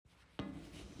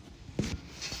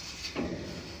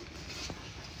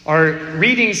Our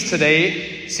readings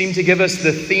today seem to give us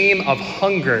the theme of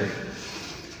hunger.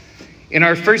 In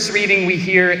our first reading, we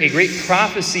hear a great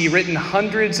prophecy written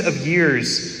hundreds of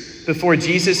years before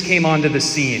Jesus came onto the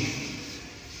scene.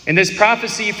 And this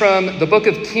prophecy from the book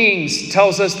of Kings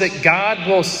tells us that God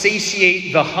will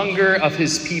satiate the hunger of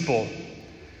his people.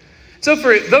 So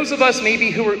for those of us maybe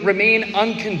who remain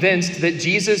unconvinced that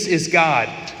Jesus is God,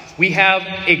 we have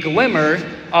a glimmer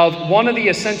of one of the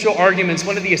essential arguments,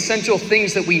 one of the essential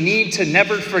things that we need to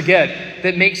never forget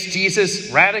that makes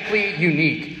Jesus radically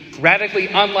unique, radically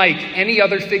unlike any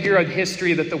other figure of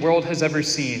history that the world has ever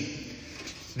seen.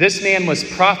 This man was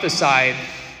prophesied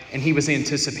and he was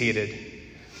anticipated.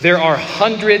 There are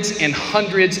hundreds and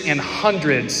hundreds and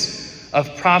hundreds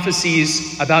of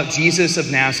prophecies about Jesus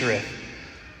of Nazareth,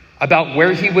 about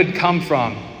where he would come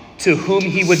from, to whom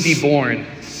he would be born,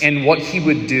 and what he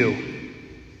would do.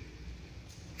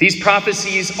 These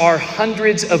prophecies are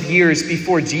hundreds of years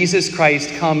before Jesus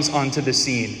Christ comes onto the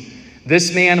scene.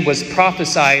 This man was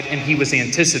prophesied and he was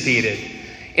anticipated.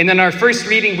 And in our first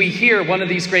reading, we hear one of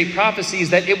these great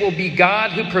prophecies that it will be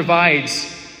God who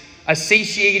provides a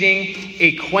satiating,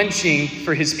 a quenching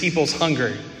for his people's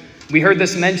hunger. We heard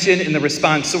this mentioned in the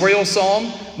responsorial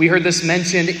psalm. We heard this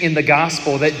mentioned in the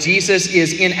gospel, that Jesus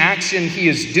is in action. He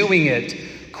is doing it,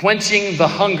 quenching the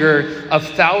hunger of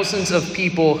thousands of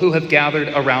people who have gathered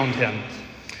around him.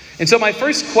 And so my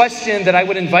first question that I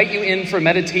would invite you in for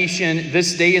meditation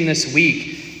this day and this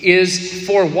week is,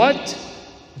 for what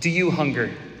do you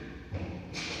hunger?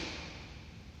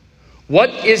 What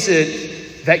is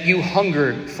it that you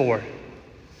hunger for?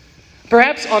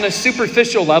 Perhaps on a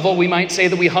superficial level, we might say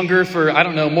that we hunger for,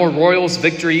 more Royals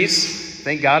victories.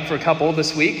 Thank God for a couple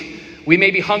this week. We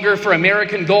maybe hunger for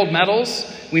American gold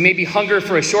medals. We maybe hunger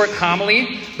for a short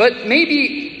homily. But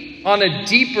maybe on a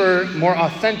deeper, more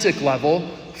authentic level,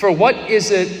 for what is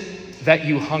it that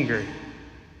you hunger?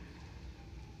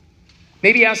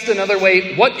 Maybe asked another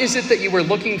way, what is it that you were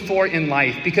looking for in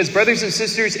life? Because brothers and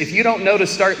sisters, if you don't know to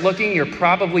start looking, you're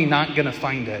probably not going to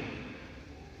find it.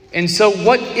 And so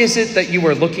what is it that you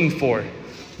are looking for?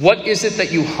 What is it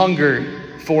that you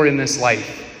hunger for in this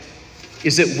life?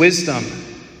 Is it wisdom?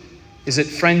 Is it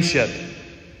friendship?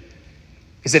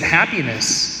 Is it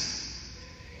happiness?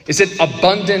 Is it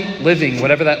abundant living,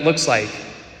 whatever that looks like?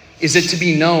 Is it to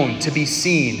be known, to be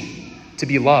seen, to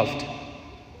be loved?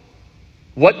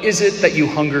 What is it that you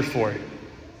hunger for?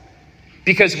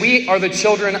 Because we are the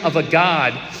children of a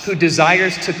God who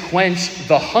desires to quench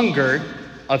the hunger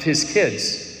of his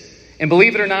kids. And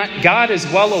believe it or not, God is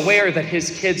well aware that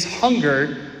his kids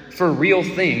hunger for real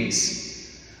things.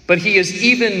 But he is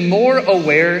even more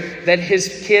aware that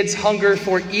his kids hunger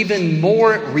for even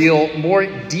more real, more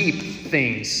deep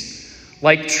things,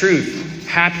 like truth,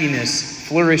 happiness,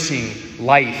 flourishing,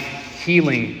 life,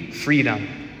 healing, freedom.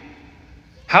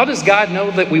 How does God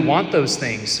know that we want those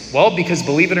things? Well, because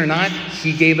believe it or not,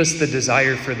 he gave us the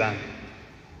desire for them.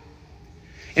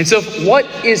 And so what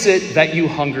is it that you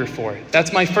hunger for?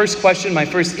 That's my first question, my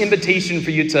first invitation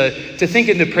for you to think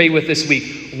and to pray with this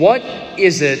week. What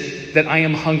is it that I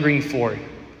am hungering for?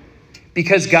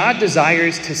 Because God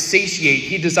desires to satiate,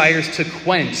 he desires to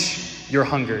quench your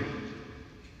hunger.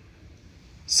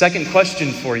 Second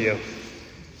question for you.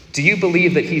 Do you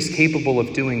believe that he's capable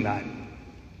of doing that?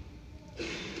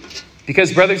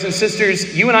 Because brothers and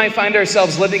sisters, you and I find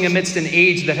ourselves living amidst an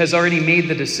age that has already made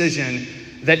the decision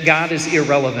that God is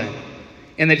irrelevant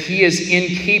and that he is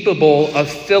incapable of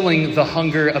filling the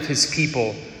hunger of his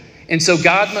people. And so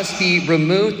God must be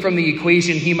removed from the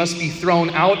equation. He must be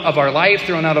thrown out of our life,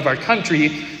 thrown out of our country,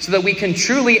 so that we can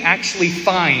truly actually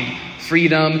find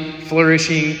freedom,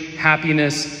 flourishing,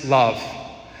 happiness, love.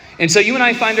 And so you and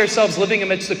I find ourselves living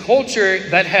amidst a culture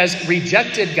that has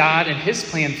rejected God and his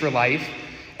plan for life,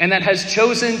 and that has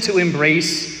chosen to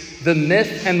embrace the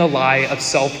myth and the lie of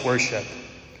self-worship.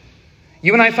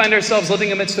 You and I find ourselves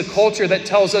living amidst a culture that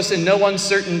tells us in no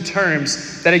uncertain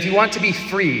terms that if you want to be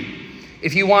free,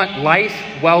 if you want life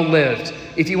well lived,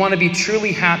 if you want to be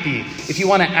truly happy, if you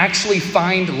want to actually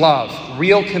find love,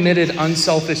 real committed,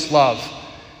 unselfish love,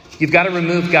 you've got to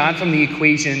remove God from the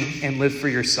equation and live for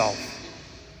yourself.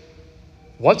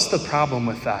 What's the problem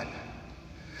with that?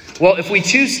 Well, if we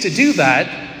choose to do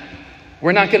that,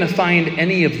 we're not going to find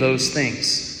any of those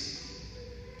things.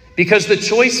 Because the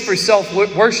choice for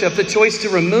self-worship, the choice to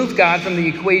remove God from the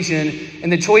equation,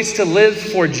 and the choice to live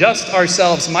for just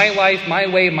ourselves, my life, my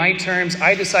way, my terms,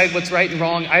 I decide what's right and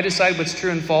wrong, I decide what's true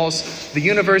and false, the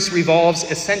universe revolves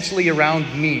essentially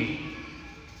around me.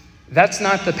 That's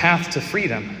not the path to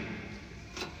freedom.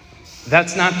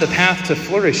 That's not the path to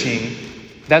flourishing.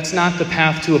 That's not the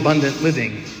path to abundant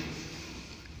living.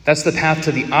 That's the path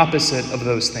to the opposite of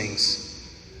those things.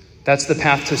 That's the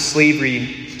path to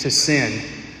slavery, to sin,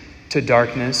 to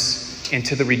darkness, and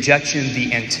to the rejection,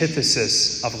 the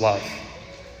antithesis of love.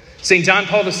 St. John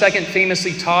Paul II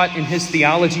famously taught in his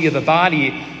Theology of the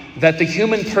Body that the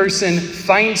human person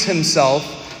finds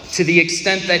himself to the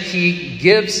extent that he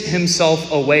gives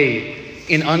himself away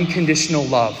in unconditional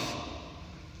love.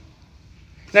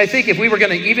 And I think if we were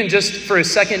going to even just for a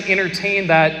second entertain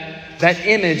that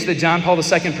image that John Paul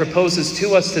II proposes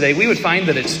to us today, we would find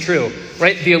that it's true,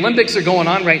 right? The Olympics are going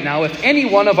on right now. If any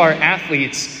one of our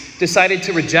athletes decided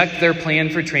to reject their plan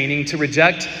for training, to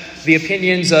reject the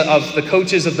opinions of the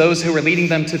coaches of those who were leading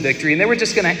them to victory, and they were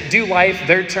just going to do life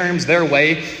their terms, their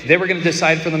way, they were going to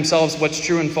decide for themselves what's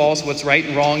true and false, what's right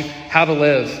and wrong, how to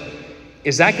live,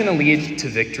 is that going to lead to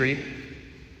victory?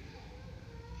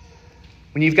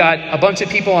 When you've got a bunch of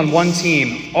people on one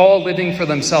team, all living for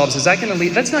themselves, is that going to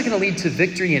lead? That's not going to lead to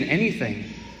victory in anything.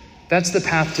 That's the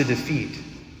path to defeat.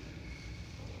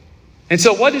 And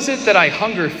so what is it that I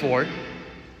hunger for?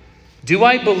 Do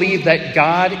I believe that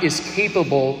God is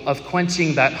capable of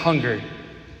quenching that hunger?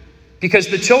 Because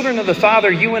the children of the Father,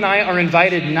 you and I are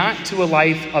invited not to a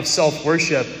life of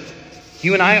self-worship.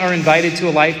 You and I are invited to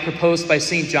a life proposed by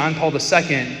St. John Paul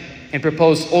II and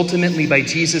proposed ultimately by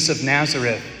Jesus of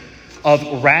Nazareth,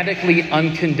 of radically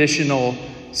unconditional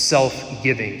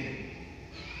self-giving.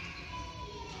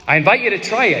 I invite you to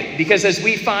try it, because as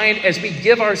we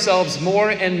give ourselves more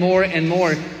and more and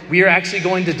more, we are actually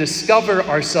going to discover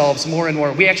ourselves more and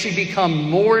more. We actually become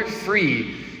more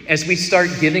free as we start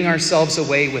giving ourselves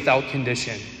away without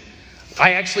condition.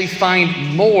 I actually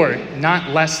find more, not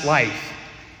less life,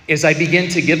 as I begin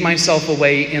to give myself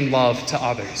away in love to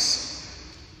others.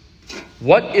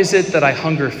 What is it that I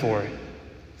hunger for?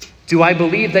 Do I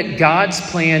believe that God's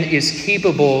plan is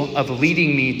capable of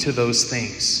leading me to those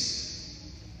things?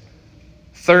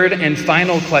 Third and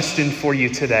final question for you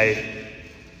today.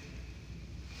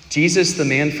 Jesus, the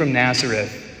man from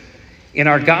Nazareth. In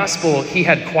our gospel, he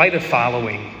had quite a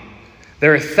following.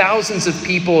 There are thousands of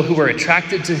people who were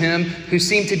attracted to him, who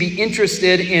seemed to be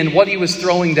interested in what he was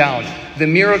throwing down, the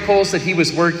miracles that he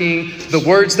was working, the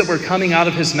words that were coming out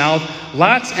of his mouth.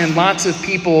 Lots and lots of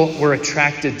people were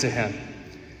attracted to him.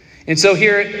 And so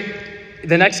here,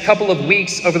 the next couple of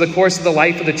weeks over the course of the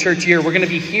life of the church year, we're going to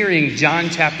be hearing John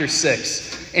chapter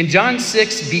 6. And John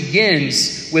 6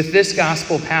 begins with this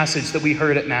gospel passage that we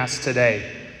heard at Mass today,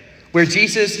 where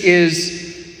Jesus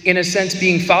is, in a sense,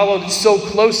 being followed so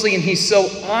closely, and he's so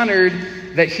honored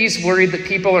that he's worried that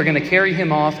people are going to carry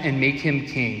him off and make him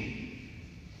king.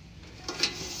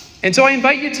 And so I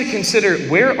invite you to consider,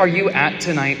 where are you at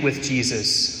tonight with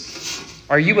Jesus?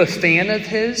 Are you a fan of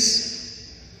his?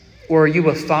 Or are you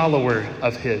a follower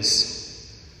of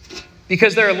his?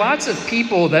 Because there are lots of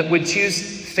people that would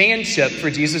choose fanship for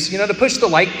Jesus, to push the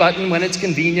like button when it's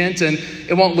convenient and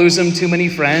it won't lose them too many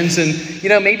friends. And,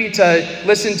 maybe to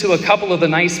listen to a couple of the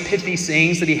nice pithy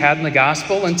sayings that he had in the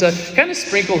gospel and to kind of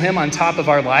sprinkle him on top of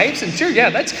our lives. And sure, yeah,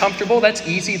 that's comfortable, that's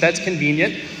easy, that's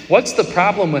convenient. What's the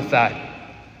problem with that?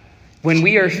 When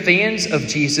we are fans of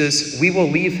Jesus, we will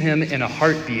leave him in a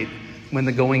heartbeat when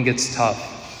the going gets tough.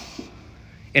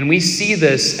 And we see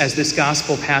this as this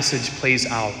gospel passage plays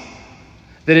out.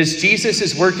 That as Jesus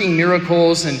is working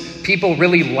miracles and people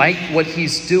really like what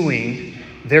he's doing,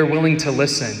 they're willing to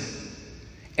listen.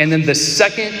 And then the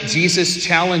second Jesus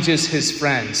challenges his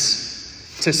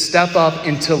friends to step up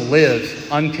and to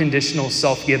live unconditional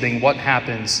self-giving, what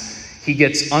happens? He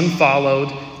gets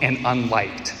unfollowed and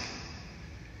unliked.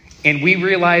 And we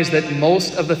realize that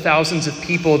most of the thousands of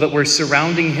people that were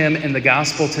surrounding him in the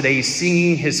gospel today,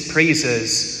 singing his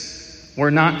praises,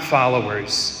 were not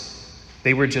followers.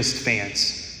 They were just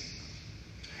fans.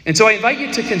 And so I invite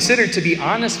you to consider, to be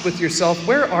honest with yourself,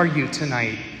 where are you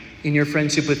tonight in your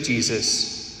friendship with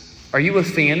Jesus? Are you a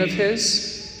fan of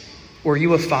his, or are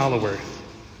you a follower?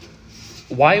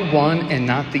 Why one and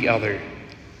not the other?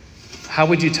 How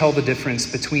would you tell the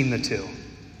difference between the two?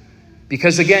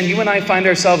 Because again, you and I find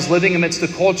ourselves living amidst a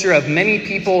culture of many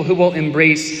people who will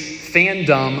embrace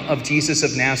fandom of Jesus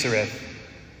of Nazareth.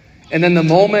 And then the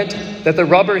moment that the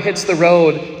rubber hits the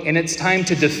road and it's time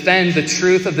to defend the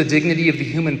truth of the dignity of the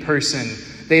human person,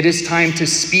 that it is time to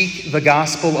speak the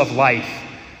gospel of life,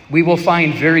 we will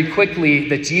find very quickly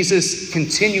that Jesus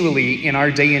continually in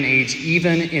our day and age,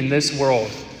 even in this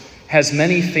world, has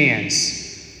many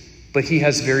fans, but he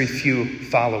has very few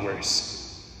followers.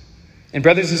 And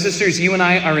brothers and sisters, you and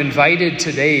I are invited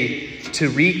today to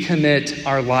recommit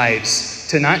our lives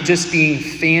to not just being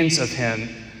fans of him,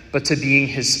 but to being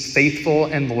his faithful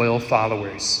and loyal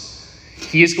followers.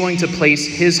 He is going to place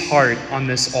his heart on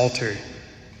this altar.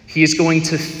 He is going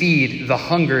to feed the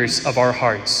hungers of our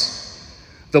hearts.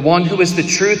 The one who is the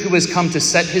truth, who has come to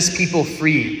set his people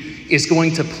free, is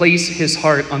going to place his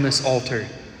heart on this altar.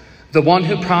 The one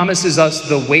who promises us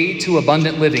the way to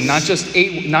abundant living, not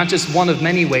just one of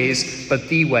many ways, but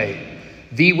the way.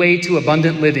 The way to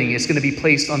abundant living is going to be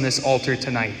placed on this altar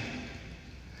tonight.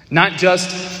 Not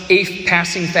just a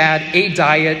passing fad, a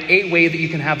diet, a way that you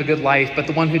can have a good life, but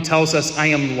the one who tells us, I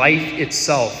am life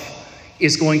itself,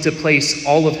 is going to place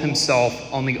all of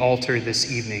himself on the altar this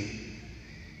evening.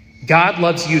 God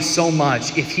loves you so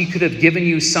much, if he could have given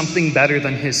you something better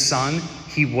than his son,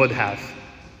 he would have.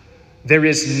 There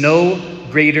is no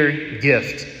greater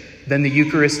gift than the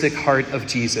Eucharistic heart of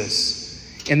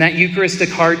Jesus. And that Eucharistic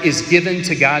heart is given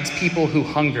to God's people who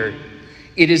hunger.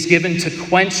 It is given to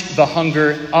quench the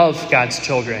hunger of God's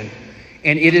children.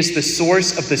 And it is the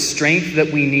source of the strength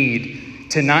that we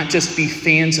need to not just be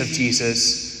fans of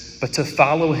Jesus, but to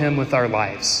follow him with our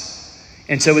lives.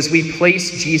 And so as we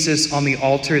place Jesus on the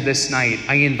altar this night,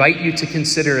 I invite you to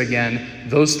consider again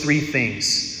those three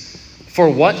things. For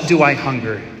what do I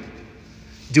hunger?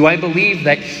 Do I believe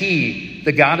that he,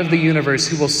 the God of the universe,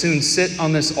 who will soon sit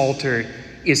on this altar,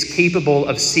 is capable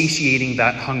of satiating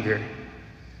that hunger?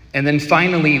 And then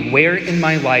finally, where in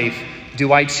my life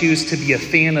do I choose to be a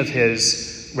fan of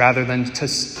his rather than to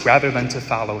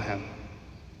follow him?